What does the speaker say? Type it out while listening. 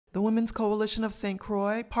The Women's Coalition of St.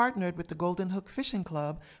 Croix partnered with the Golden Hook Fishing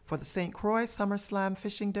Club for the St. Croix Summer Slam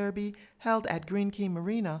Fishing Derby held at Green Key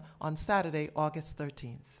Marina on Saturday, August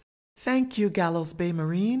 13th. Thank you, Gallows Bay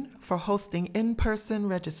Marine, for hosting in-person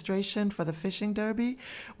registration for the Fishing Derby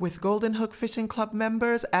with Golden Hook Fishing Club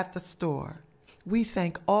members at the store. We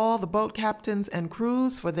thank all the boat captains and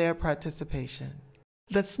crews for their participation.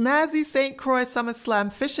 The snazzy St. Croix Summer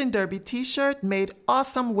Slam Fishing Derby t-shirt made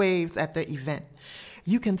awesome waves at the event.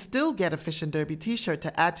 You can still get a Fishing Derby t-shirt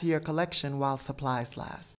to add to your collection while supplies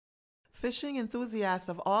last. Fishing enthusiasts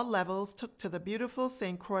of all levels took to the beautiful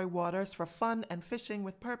St. Croix waters for fun and fishing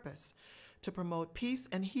with purpose, to promote peace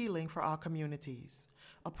and healing for our communities.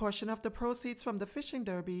 A portion of the proceeds from the Fishing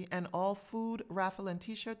Derby and all food, raffle, and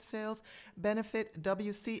t-shirt sales benefit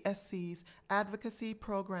WCSC's advocacy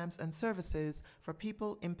programs and services for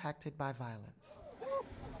people impacted by violence.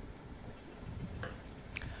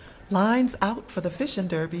 Lines out for the Fishing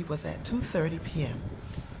Derby was at 2:30 p.m.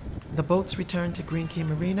 The boats returned to Green Key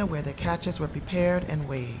Marina where their catches were prepared and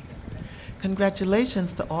weighed.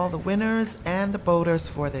 Congratulations to all the winners and the boaters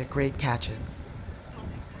for their great catches.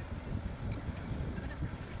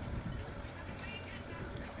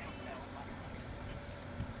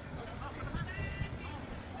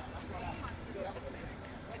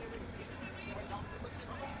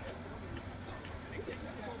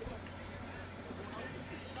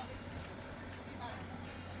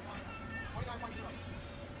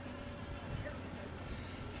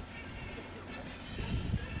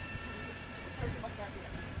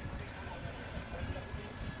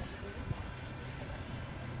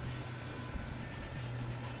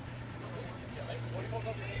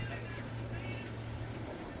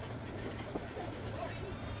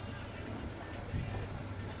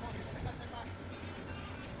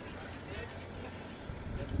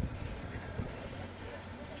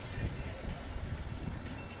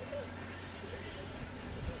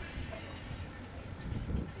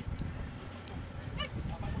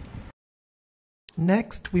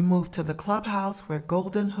 Next, we moved to the clubhouse where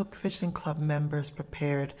Golden Hook Fishing Club members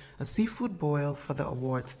prepared a seafood boil for the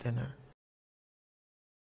awards dinner.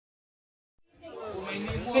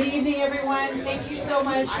 Good evening, everyone. Thank you so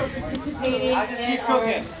much for participating in our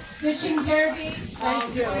fishing derby. I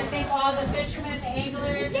want to thank all the fishermen, the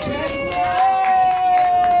anglers. My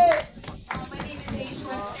name is Aisha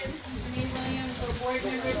Webster. This is Renee Williams, we're board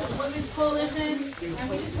members of the Women's Coalition. And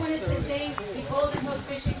we just wanted to thank the Golden Hook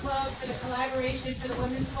Fishing Club for the collaboration for the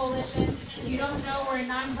Women's Coalition. If you don't know, we're a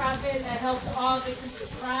nonprofit that helps all victims of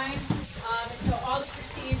crime. So all the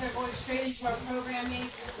proceeds are going straight into our programming.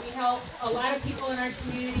 We help a lot of people in our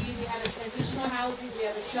community. We have a transitional housing, we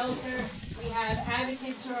have a shelter, we have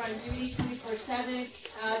advocates who are on duty 24/7.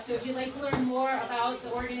 So if you'd like to learn more about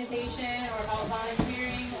the organization or about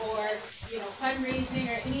volunteering or fundraising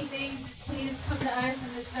or anything, just please come to us.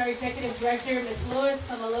 And this is our executive director, Ms. Lois,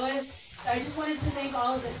 Cama Lois. So I just wanted to thank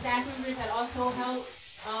all of the staff members that also helped.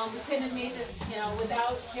 We couldn't have made this,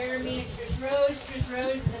 without Jeremy and Trish Rose. Trish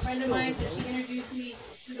Rose is a friend of mine, so she introduced me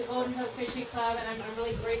to the Golden Hook Fishing Club, and I'm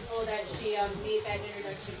really grateful that she made that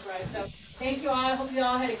introduction for us. So thank you all. I hope you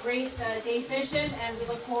all had a great day fishing, and we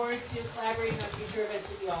look forward to collaborating on future events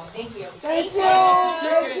with you all. Thank you. Thank you.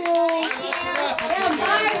 Thank you. Yeah,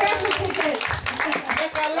 buy raffle tickets.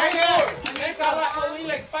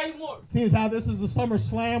 Like 5 more. See as how this is the Summer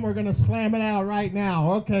Slam, we're going to slam it out right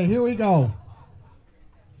now. Okay, here we go.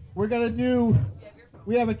 We're going to do,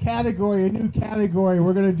 we have a category, a new category.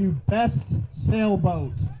 We're going to do Best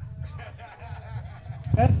Sailboat.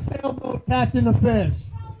 Best Sailboat catching a fish.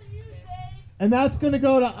 And that's going to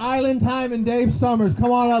go to Island Time and Dave Summers.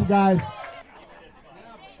 Come on up, guys.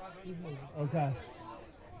 Okay.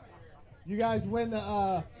 You guys win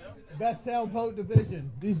the Best Sailboat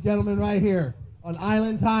division. These gentlemen right here on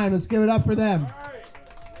Island Time. Let's give it up for them.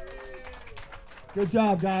 Good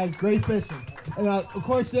job, guys. Great fishing. And of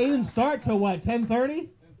course, they didn't start till what, 10:30? 10:30.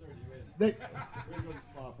 They went to the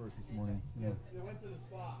spa first this morning. Yeah. They went to the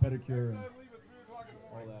spa. Pedicure and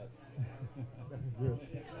all that.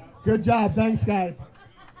 Good job. Thanks, guys.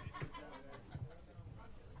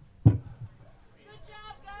 Good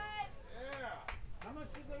job, guys. Yeah. How much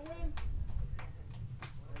did they win?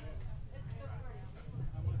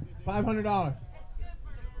 $500.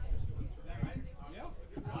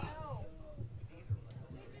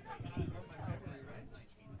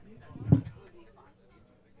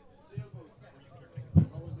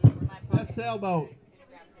 Best sailboat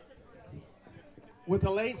with a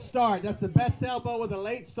late start. That's the best sailboat with a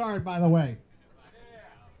late start, by the way.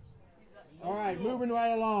 All right, moving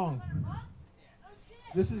right along.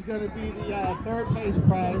 This is going to be the third place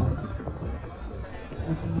prize,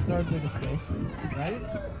 which is the third biggest fish, right?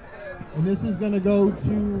 And this is going to go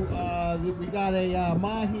to, we got a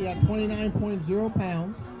mahi at 29.0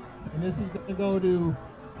 pounds. And this is going to go to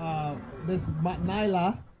Miss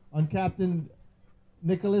Nyla on Captain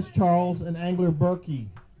Nicholas Charles and Angler Burkle.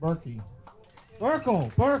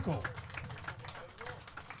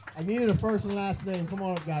 I needed a first and last name. Come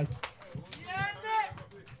on up, guys.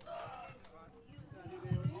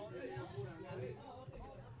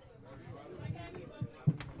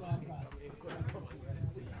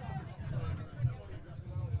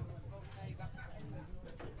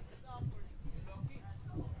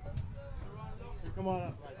 Come on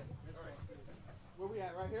up. Where we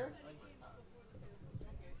at? Right here?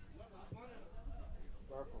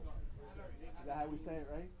 Burkle. Is that how we say it,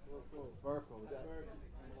 right? Burkle.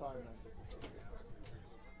 I'm sorry, man.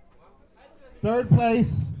 Third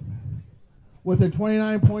place with a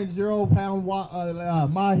 29.0 pound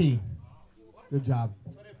mahi. Good job.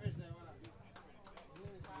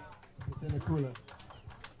 It's in the cooler.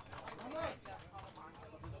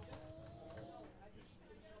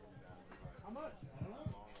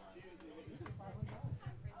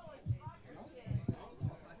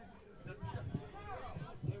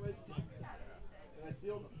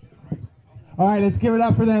 All right, let's give it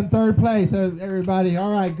up for them. Third place, everybody.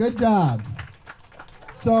 All right, good job.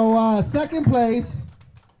 So second place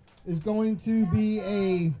is going to be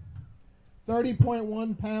a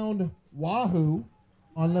 30.1 pound wahoo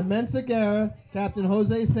on La Mensagera, Captain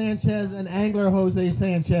Jose Sanchez and Angler Jose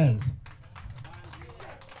Sanchez.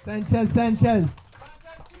 Sanchez.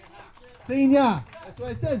 Senior. That's what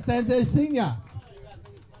I said, Sanchez Senior.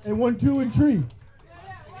 And 1, 2, and 3.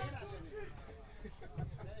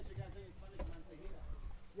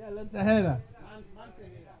 Yeah, Mensajera.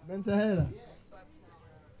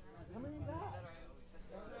 How many you got?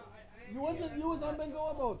 You was on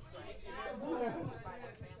Bengoa boat.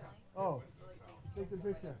 Oh, take the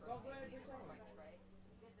picture.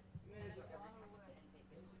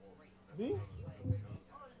 V?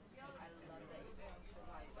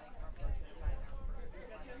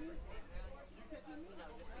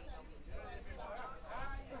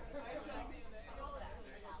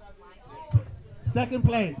 Second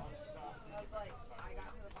place.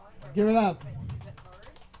 Give it up.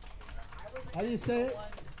 How do you say it?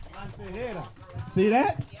 See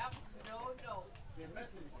that?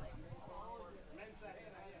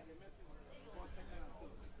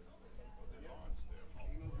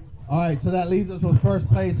 All right, so that leaves us with first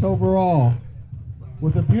place overall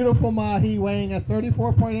with a beautiful mahi weighing at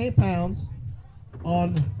 34.8 pounds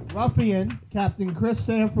on Ruffian, Captain Chris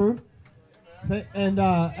Stanford, and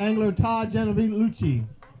Angler Todd Genovilucci.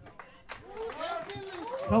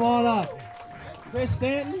 Come on up. Chris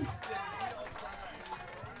Stanton.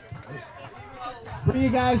 Bring you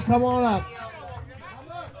guys, come on up.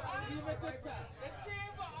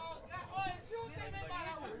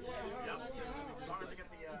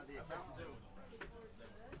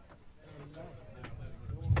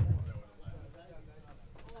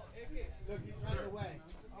 Look, he's right away.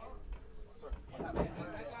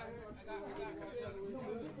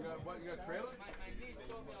 You got a trailer?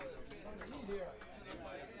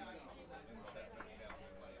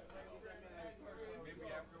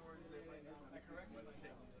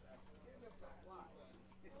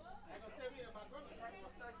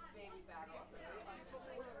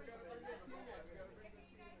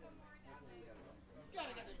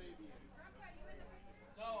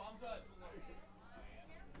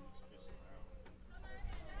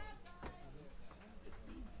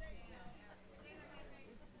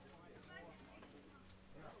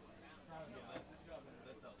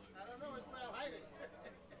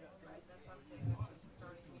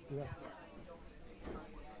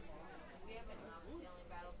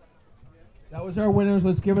 That was our winners.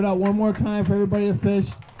 Let's give it up one more time for everybody that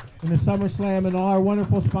fished in the Summer Slam and all our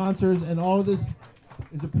wonderful sponsors. And all of this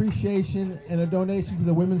is appreciation and a donation to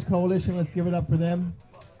the Women's Coalition. Let's give it up for them.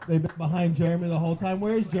 They've been behind Jeremy the whole time.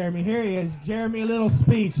 Where is Jeremy? Here he is. Jeremy, a little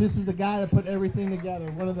speech. This is the guy that put everything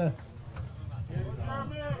together. One of the...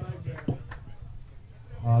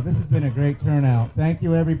 This has been a great turnout. Thank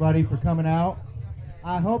you, everybody, for coming out.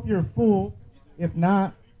 I hope you're full. If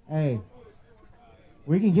not, hey,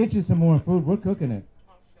 we can get you some more food. We're cooking it.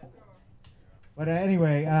 But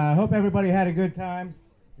anyway, I hope everybody had a good time.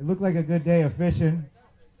 It looked like a good day of fishing.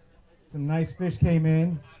 Some nice fish came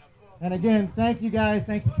in. And again, thank you guys.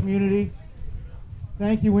 Thank you, community.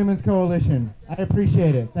 Thank you, Women's Coalition. I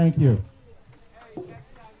appreciate it. Thank you.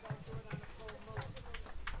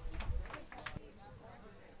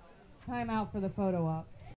 Time out for the photo op.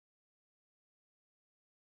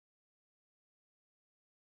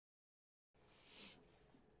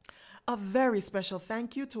 A very special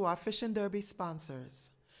thank you to our Fishing Derby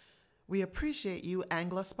sponsors. We appreciate you,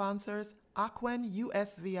 Angler sponsors, Aquen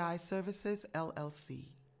USVI Services, LLC,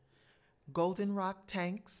 Golden Rock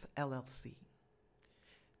Tanks, LLC.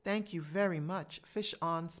 Thank you very much, Fish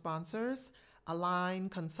On sponsors, Align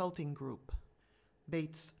Consulting Group,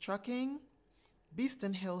 Bates Trucking,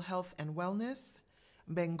 Beeston Hill Health and Wellness,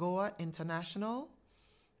 Bengoa International,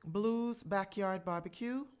 Blues Backyard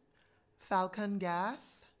Barbecue, Falcon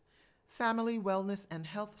Gas, Family Wellness and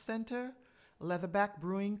Health Center, Leatherback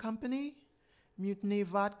Brewing Company, Mutiny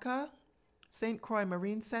Vodka, St. Croix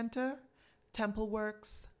Marine Center, Temple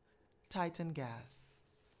Works, Titan Gas.